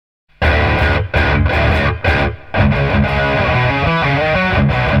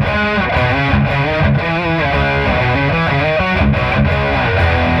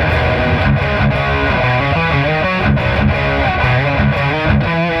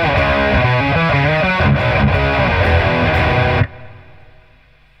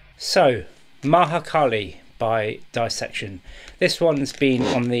So, Maha by Dissection. This one's been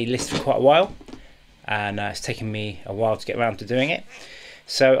on the list for quite a while, and it's taken me a while to get around to doing it.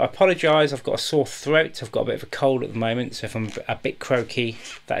 So I apologise, I've got a sore throat, I've got a bit of a cold at the moment, so if I'm a bit croaky,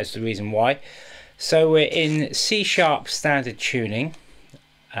 that is the reason why. So we're in C# standard tuning,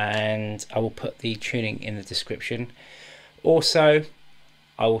 and I will put the tuning in the description. Also,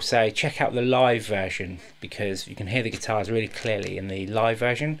 I will say check out the live version, because you can hear the guitars really clearly in the live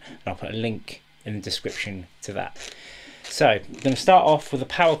version, and I'll put a link in the description to that. So I'm going to start off with a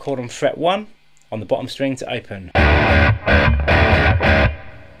power chord on fret 1 on the bottom string to open.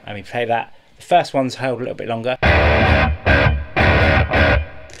 And we play that. The first one's held a little bit longer.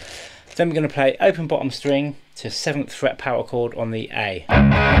 Then we're going to play open bottom string to 7th fret power chord on the A.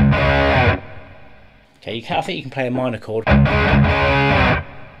 Okay, I think you can play a minor chord.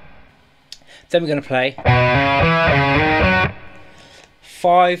 Then we're going to play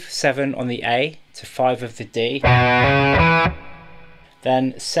 5-7 on the A to 5 of the D.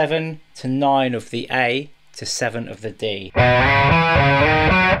 Then 7 to 9 of the A to 7 of the D.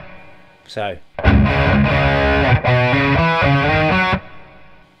 So.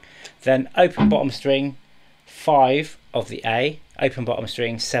 Then open bottom string 5 of the A, open bottom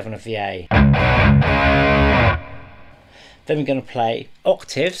string 7 of the A. Then we're going to play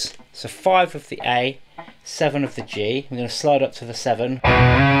octaves, so 5 of the A, 7 of the G. We're going to slide up to the 7.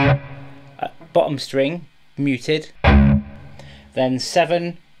 Bottom string muted. Then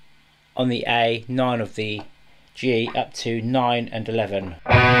 7 on the A, 9 of the G, up to 9 and 11.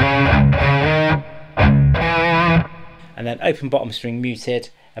 And then open bottom string muted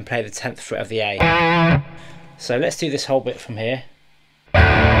and play the 10th fret of the A. So let's do this whole bit from here.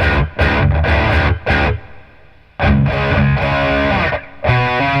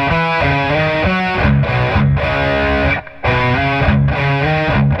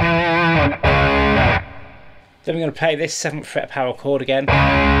 Then we're going to play this 7th fret power chord again.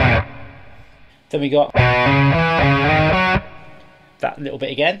 Then we got that little bit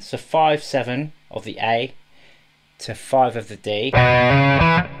again, so 5-7 of the A to 5 of the D.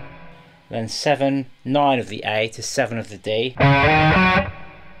 Then 7-9 of the A to 7 of the D.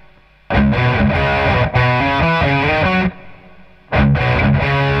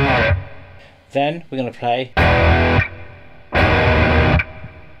 Then we're going to play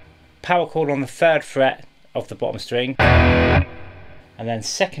power chord on the 3rd fret of the bottom string, and then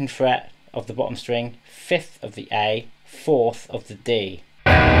 2nd fret of the bottom string, 5th of the A, 4th of the D.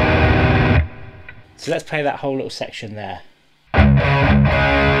 So let's play that whole little section there.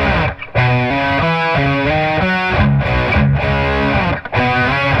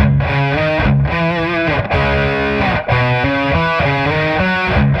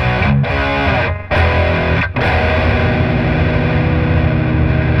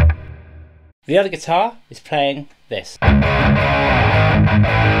 The other guitar is playing this.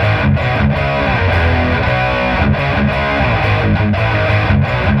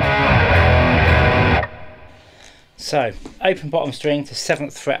 So, open bottom string to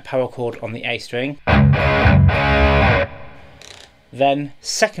 7th fret power chord on the A string. Then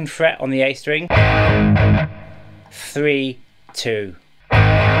 2nd fret on the A string. 3, 2.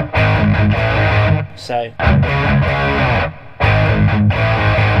 So,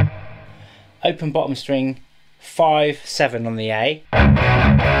 open bottom string 5-7 on the A,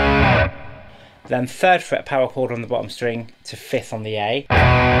 then 3rd fret power chord on the bottom string to 5th on the A,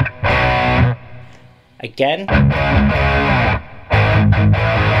 again,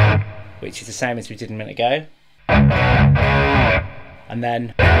 which is the same as we did a minute ago, and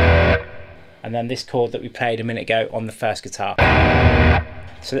then this chord that we played a minute ago on the first guitar.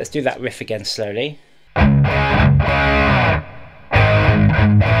 So let's do that riff again slowly.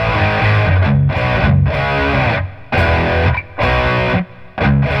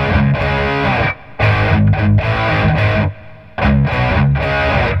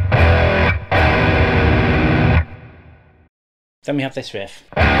 Then we have this riff.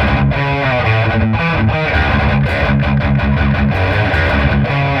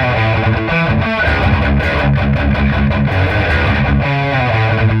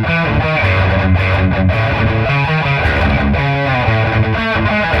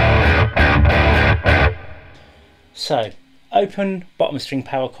 So, open bottom string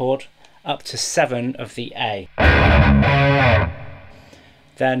power chord up to 7 of the A.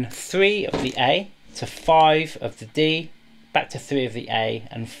 Then 3 of the A to 5 of the D, back to 3 of the A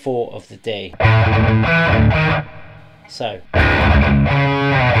and 4 of the D. So,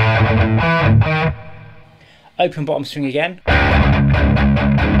 open bottom string again,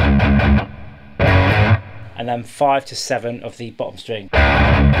 and then 5 to 7 of the bottom string.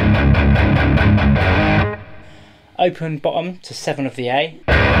 Open bottom to 7 of the A,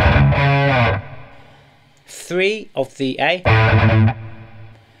 3 of the A,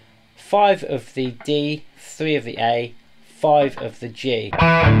 5 of the D, 3 of the A, 5 of the G,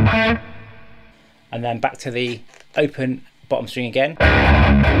 and then back to the open bottom string again,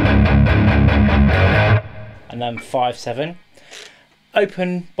 and then 5, 7.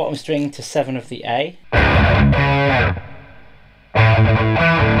 Open bottom string to 7 of the A,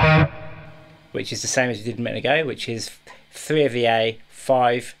 which is the same as we did a minute ago, which is 3 of the A,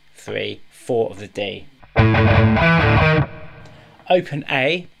 5, 3, 4 of the D. Open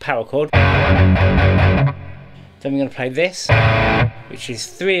A, power chord. Then we're going to play this, which is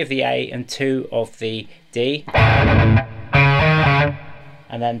 3 of the A and 2 of the D.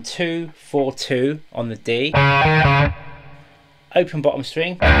 And then 2, 4, 2 on the D. Open bottom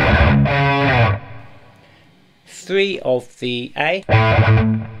string. 3 of the A.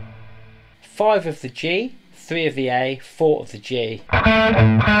 5 of the G, 3 of the A, 4 of the G,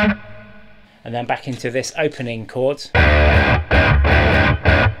 and then back into this opening chords.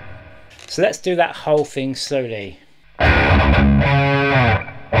 So let's do that whole thing slowly.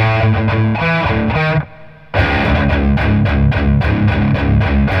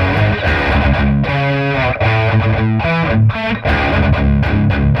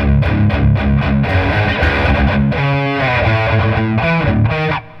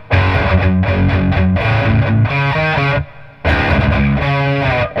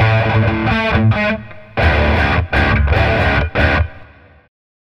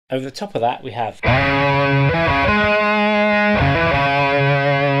 Over the top of that we have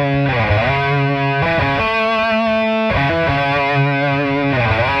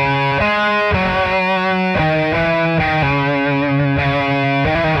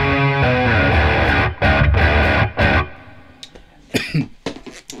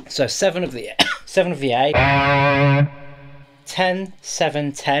so 7 of the A, 10,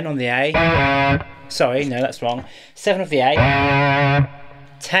 7, 10 on the A. Sorry, no, that's wrong. 7 of the A,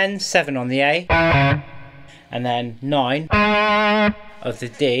 10, 7 on the A, and then 9 of the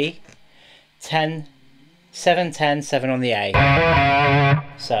D, 10, 7, 10, 7 on the A.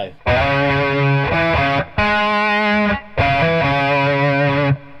 So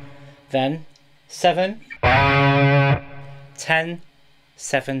then 7, 10,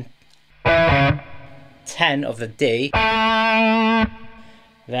 7, 10 of the D,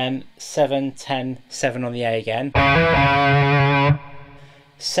 then 7, 10, 7 on the A again,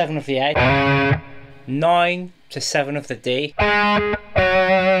 7 of the A, 9 to 7 of the D,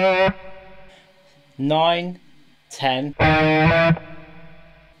 9, 10,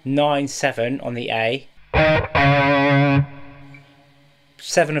 9, 7 on the A,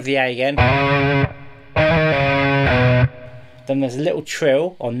 7 of the A again, then there's a little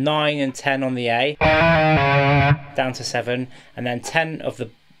trill on 9 and 10 on the A, down to 7, and then 10 of the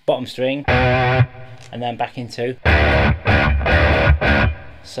bottom string, and then back into.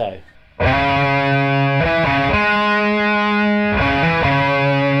 So.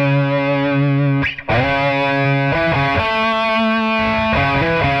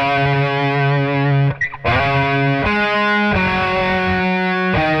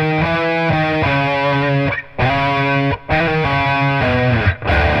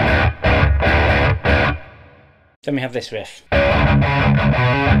 Then we have this riff.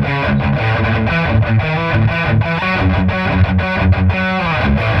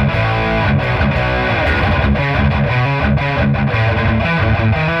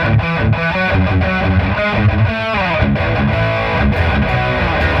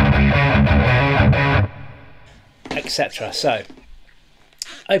 Etc. So,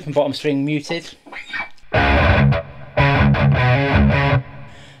 open bottom string muted.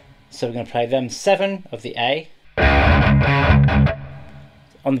 So we're going to play them 7 of the A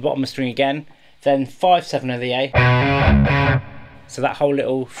on the bottom string again, then 5, 7 of the A. So that whole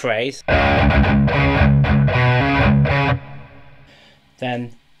little phrase.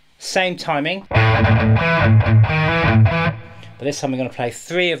 Then same timing, but this time we're going to play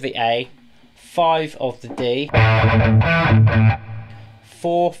 3 of the A, 5 of the D,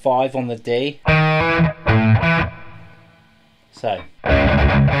 4, 5 on the D. So.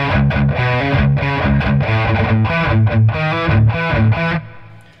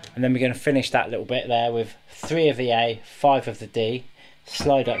 And then we're going to finish that little bit there with 3 of the A, 5 of the D,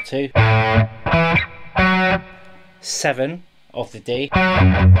 slide up to 7 of the D.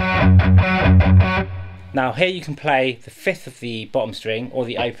 Now here you can play the 5th of the bottom string or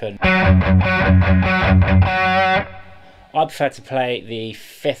the open, I prefer to play the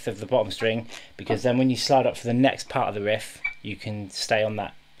 5th of the bottom string, because then when you slide up for the next part of the riff, you can stay on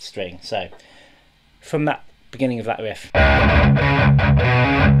that string. So from that beginning of that riff.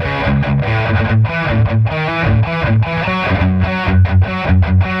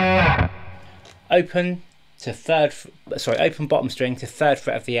 Open bottom string to 3rd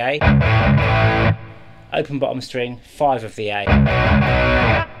fret of the A. Open bottom string, 5 of the A.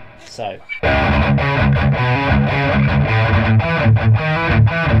 So.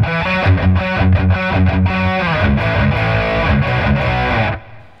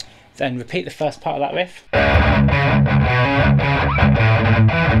 Then repeat the first part of that riff.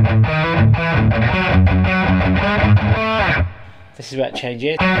 This is where it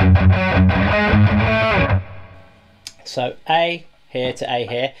changes. So A here to A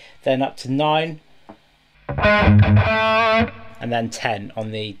here, then up to 9, and then 10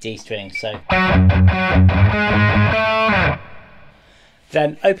 on the D string. So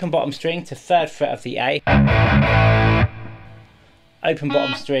then open bottom string to 3rd fret of the A. Open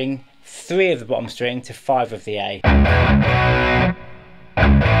bottom string, 3 of the bottom string to 5 of the A.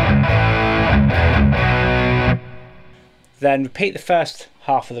 Then repeat the first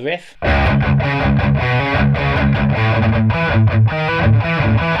half of the riff.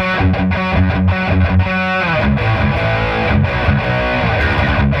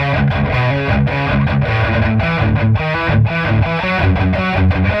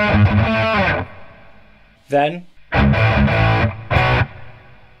 Then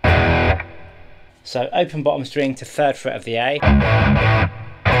so open bottom string to 3rd fret of the A,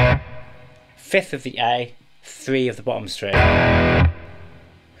 5th of the A, 3 of the bottom string.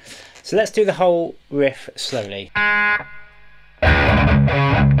 So let's do the whole riff slowly.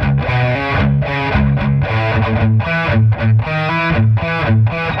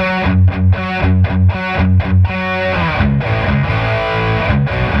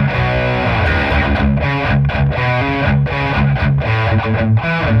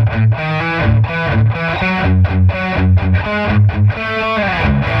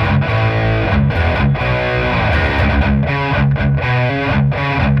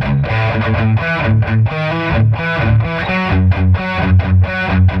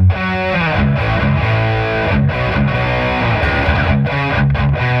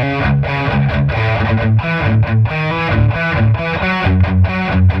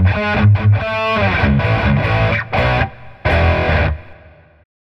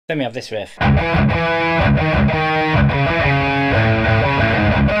 Then we have this riff.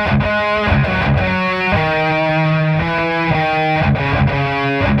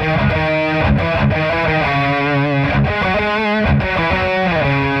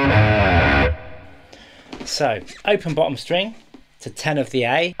 So, open bottom string to 10 of the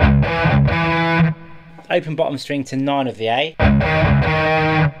A, open bottom string to 9 of the A,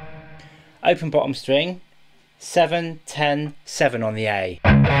 open bottom string, 7, 10, 7 on the A.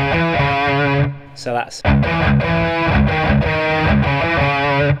 So that's.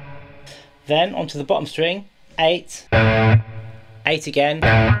 Then onto the bottom string, 8, 8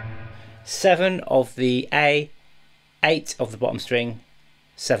 again, 7 of the A, 8 of the bottom string,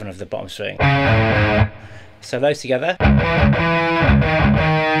 7 of the bottom string. So those together.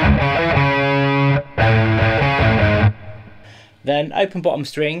 Then open bottom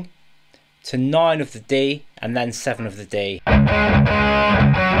string to 9 of the D and then 7 of the D.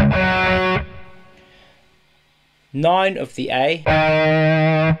 9 of the A,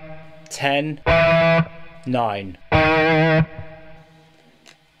 10, 9.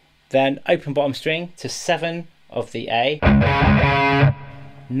 Then open bottom string to 7 of the A,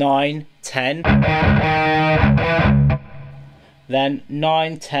 9, 10. Then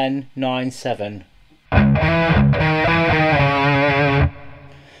 9, 10, 9, 7.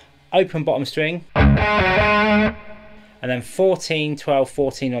 Open bottom string, and then 14, 12,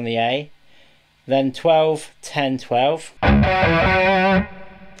 14 on the A, then 12, 10, 12, and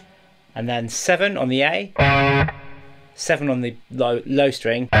then 7 on the A, 7 on the low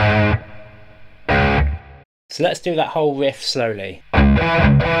string. So let's do that whole riff slowly.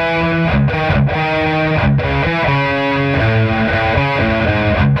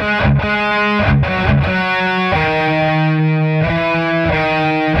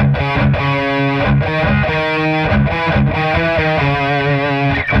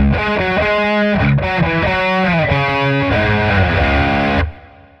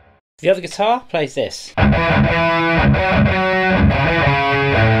 The other guitar plays this.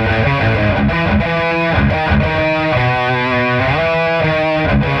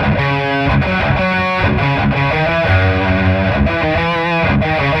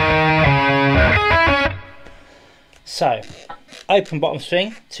 So open bottom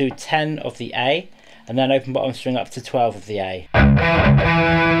string to 10 of the A, and then open bottom string up to 12 of the A.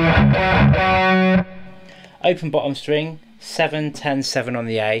 Open bottom string 7, 10, 7 on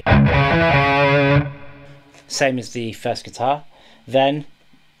the A, same as the first guitar. Then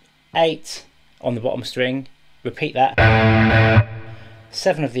 8 on the bottom string, repeat that,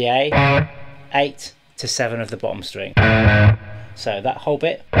 7 of the A, 8 to 7 of the bottom string. So that whole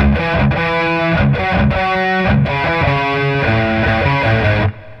bit.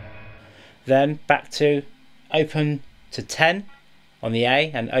 Then back to open to 10 on the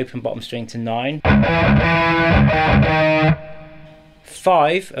A and open bottom string to 9.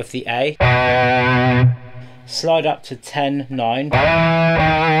 5 of the A, slide up to 10, 9.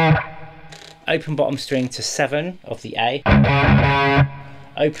 Open bottom string to 7 of the A,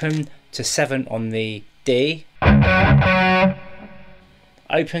 open to 7 on the D,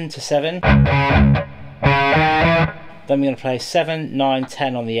 open to 7. Then we're going to play 7, 9,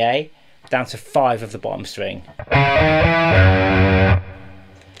 10 on the A, down to 5 of the bottom string.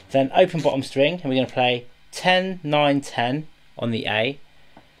 Then open bottom string, and we're going to play 10, 9, 10 on the A,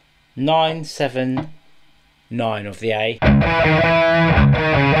 9, 7, 9 of the A,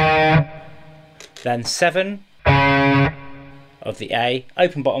 then 7 of the A,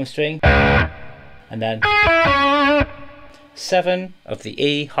 open bottom string, and then 7 of the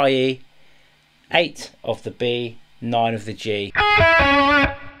E, high E, 8 of the B, 9 of the G.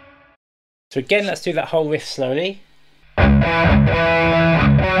 So again, let's do that whole riff slowly.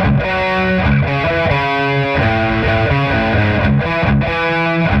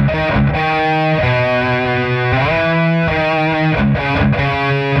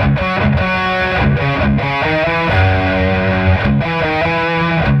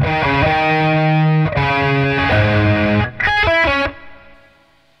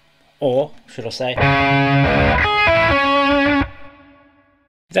 Or, should I say.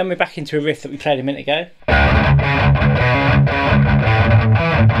 Then we're back into a riff that we played a minute ago.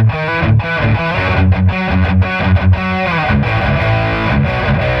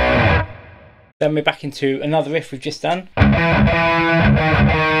 Then we're back into another riff we've just done.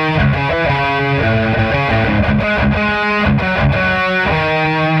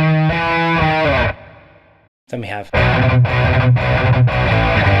 Then we have.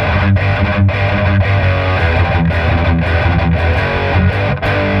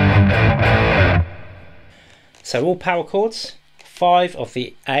 So all power chords, 5 of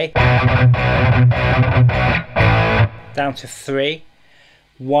the A, down to 3,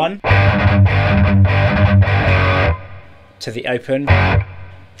 1 to the open,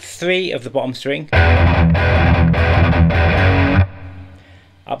 3 of the bottom string,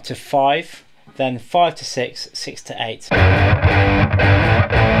 up to 5, then 5 to 6, 6 to 8.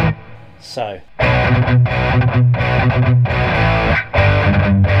 So.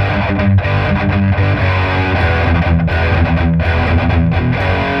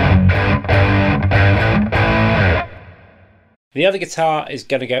 The other guitar is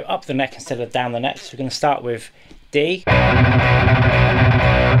going to go up the neck instead of down the neck, so we're going to start with D,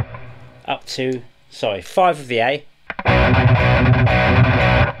 up to, 5 of the A,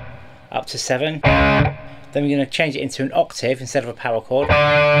 up to 7, then we're going to change it into an octave instead of a power chord,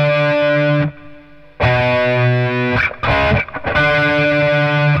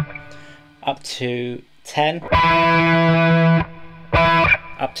 up to 10,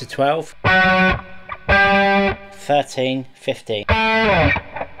 up to 12, 13, 15.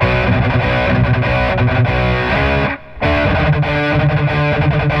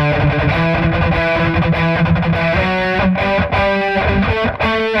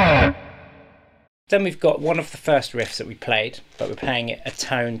 Then we've got one of the first riffs that we played, but we're playing it a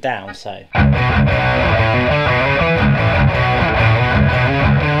tone down, so.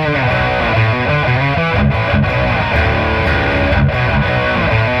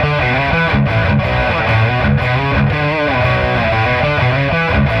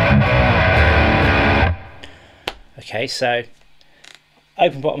 Okay, so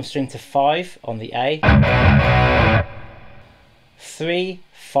open bottom string to 5 on the A, 3,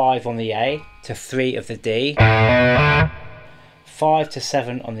 5 on the A to 3 of the D, 5 to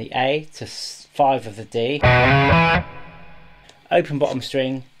 7 on the A to 5 of the D, open bottom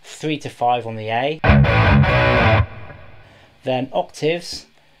string 3 to 5 on the A, then octaves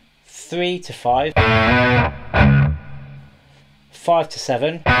 3 to 5, 5 to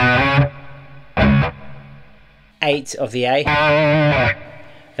 7, 8 of the A,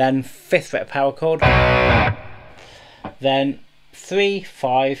 then 5th fret power chord, then 3,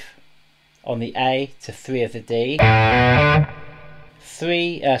 5 on the A to 3 of the D, 3,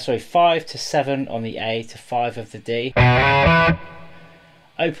 5 to 7 on the A to 5 of the D.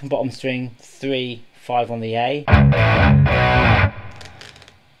 Open bottom string 3, 5 on the A.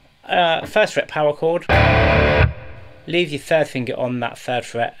 First fret power chord. Leave your third finger on that third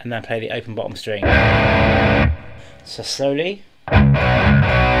fret and then play the open bottom string. So slowly.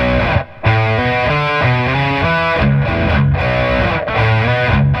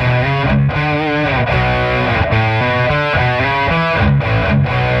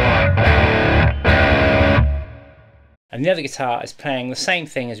 And the other guitar is playing the same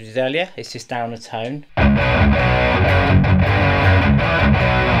thing as we did earlier, it's just down a tone.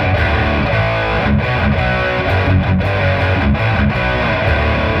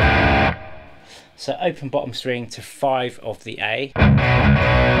 So open bottom string to 5 of the A,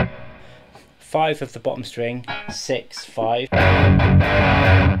 5 of the bottom string, 6, 5,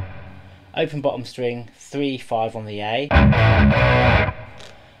 open bottom string, 3, 5 on the A,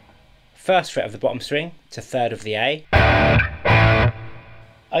 first fret of the bottom string to 3rd of the A,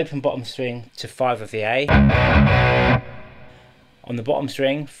 open bottom string to 5 of the A, on the bottom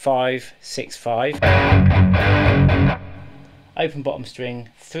string 5, 6, 5, open bottom string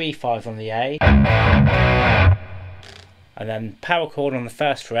 3, 5 on the A, and then power chord on the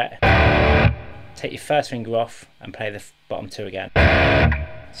first fret, take your first finger off and play the bottom 2 again.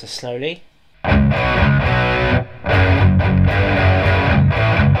 So slowly.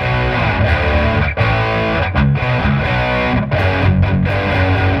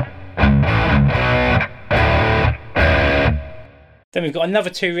 Then we've got another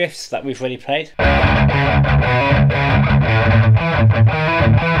 2 riffs that we've already played.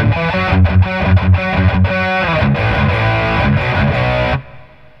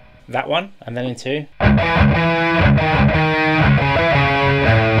 That one, and then into.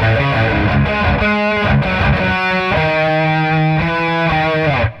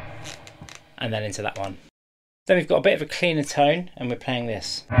 And then into that one. Then we've got a bit of a cleaner tone and we're playing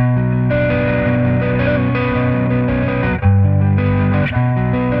this.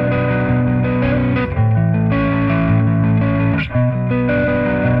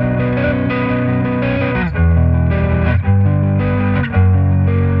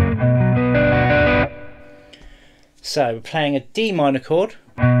 So we're playing a D minor chord,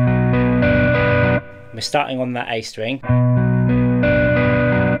 we're starting on that A string,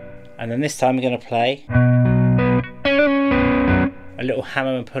 and then this time we're going to play a little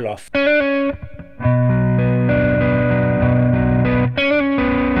hammer and pull off.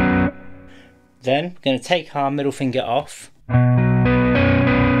 Then we're going to take our middle finger off, and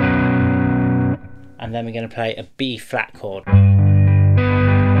then we're going to play a B flat chord.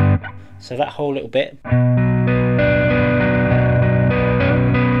 So that whole little bit.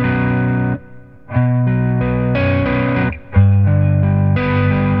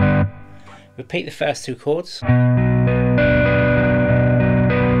 Repeat the first 2 chords. Then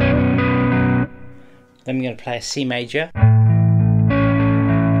we're going to play a C major.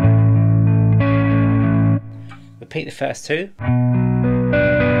 Repeat the first 2.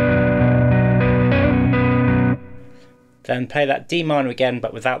 Then play that D minor again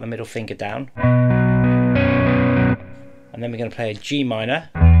but without the middle finger down. And then we're going to play a G minor.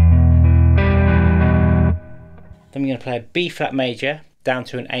 Then we're going to play a B flat major down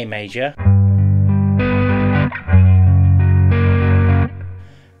to an A major.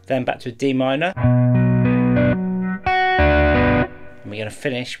 Then back to a D minor. And we're going to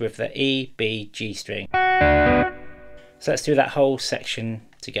finish with the E, B, G string. So let's do that whole section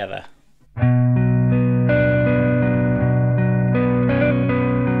together.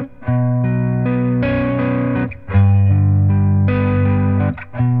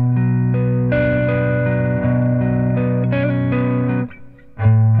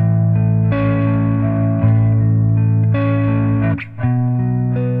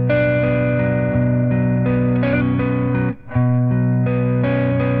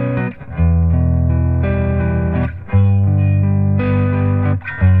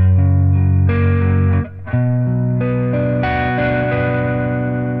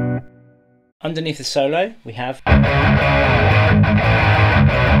 Underneath the solo we have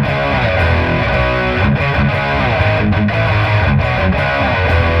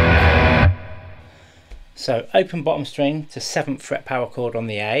so open bottom string to 7th fret power chord on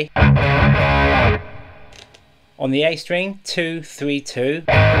the A. On the A string 2, 3, 2.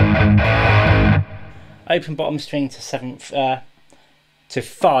 Open bottom string to 7th to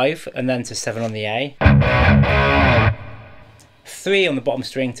 5 and then to 7 on the A. 3 on the bottom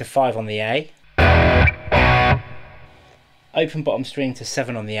string to 5 on the A. Open bottom string to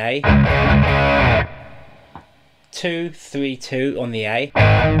 7 on the A. 2 3 2 on the A,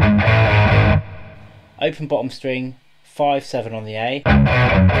 open bottom string 5 7 on the A,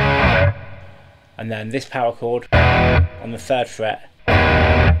 and then this power chord on the 3rd fret,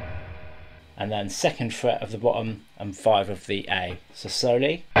 and then 2nd fret of the bottom and 5 of the A. So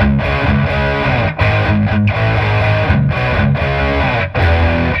slowly.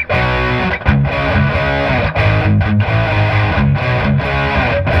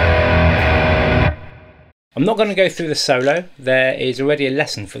 I'm not going to go through the solo. There is already a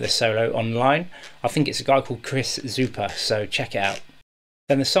lesson for this solo online. I think it's a guy called Chris Zupa, so check it out.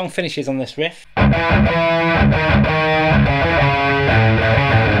 Then the song finishes on this riff.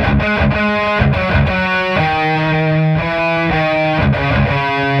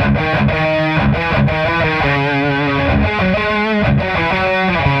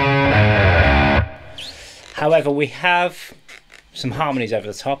 However, we have some harmonies over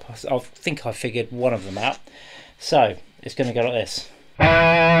the top. I think I figured one of them out. So it's going to go like this.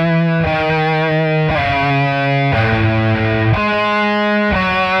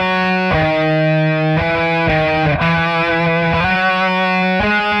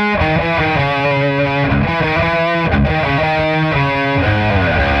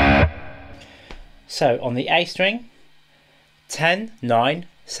 So on the A string, 10, 9,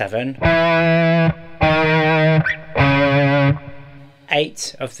 7,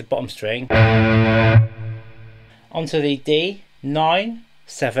 8 of the bottom string, onto the D, 9,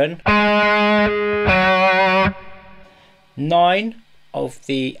 7, 9 of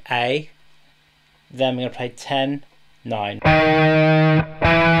the A, then we're going to play 10, 9,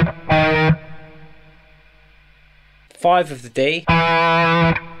 5 of the D,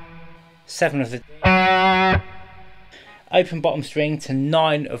 7 of the D, open bottom string to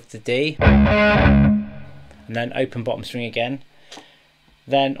 9 of the D, and then open bottom string again.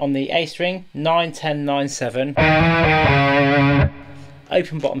 Then on the A string, 9, 10, 9, 7,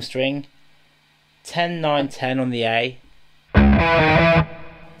 open bottom string, 10, 9, 10 on the A,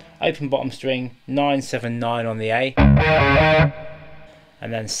 open bottom string, 9, 7, 9 on the A,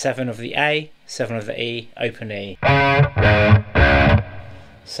 and then 7 of the A, 7 of the E, open E.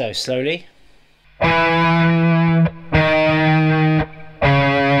 So slowly.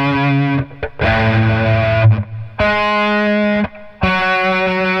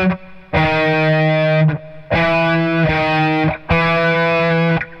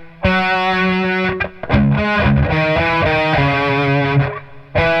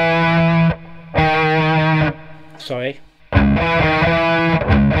 Sorry.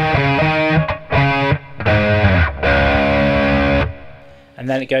 And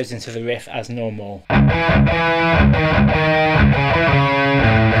then it goes into the riff as normal.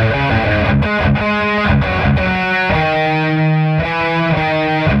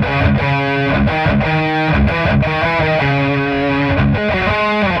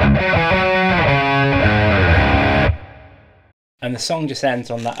 And the song just ends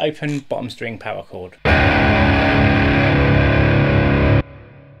on that open bottom string power chord.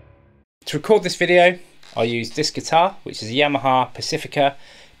 To record this video, I used this guitar, which is a Yamaha Pacifica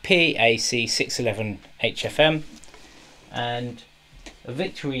PAC 611 HFM, and a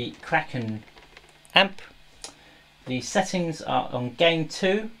Victory Kraken amp. The settings are on gain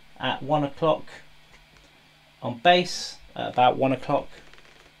 2 at 1 o'clock, on bass at about 1 o'clock,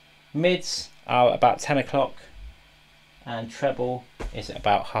 mids are about 10 o'clock, and treble is at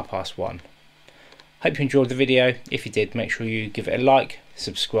about 1:30. Hope you enjoyed the video. If you did, make sure you give it a like,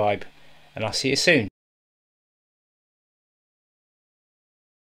 subscribe, and I'll see you soon.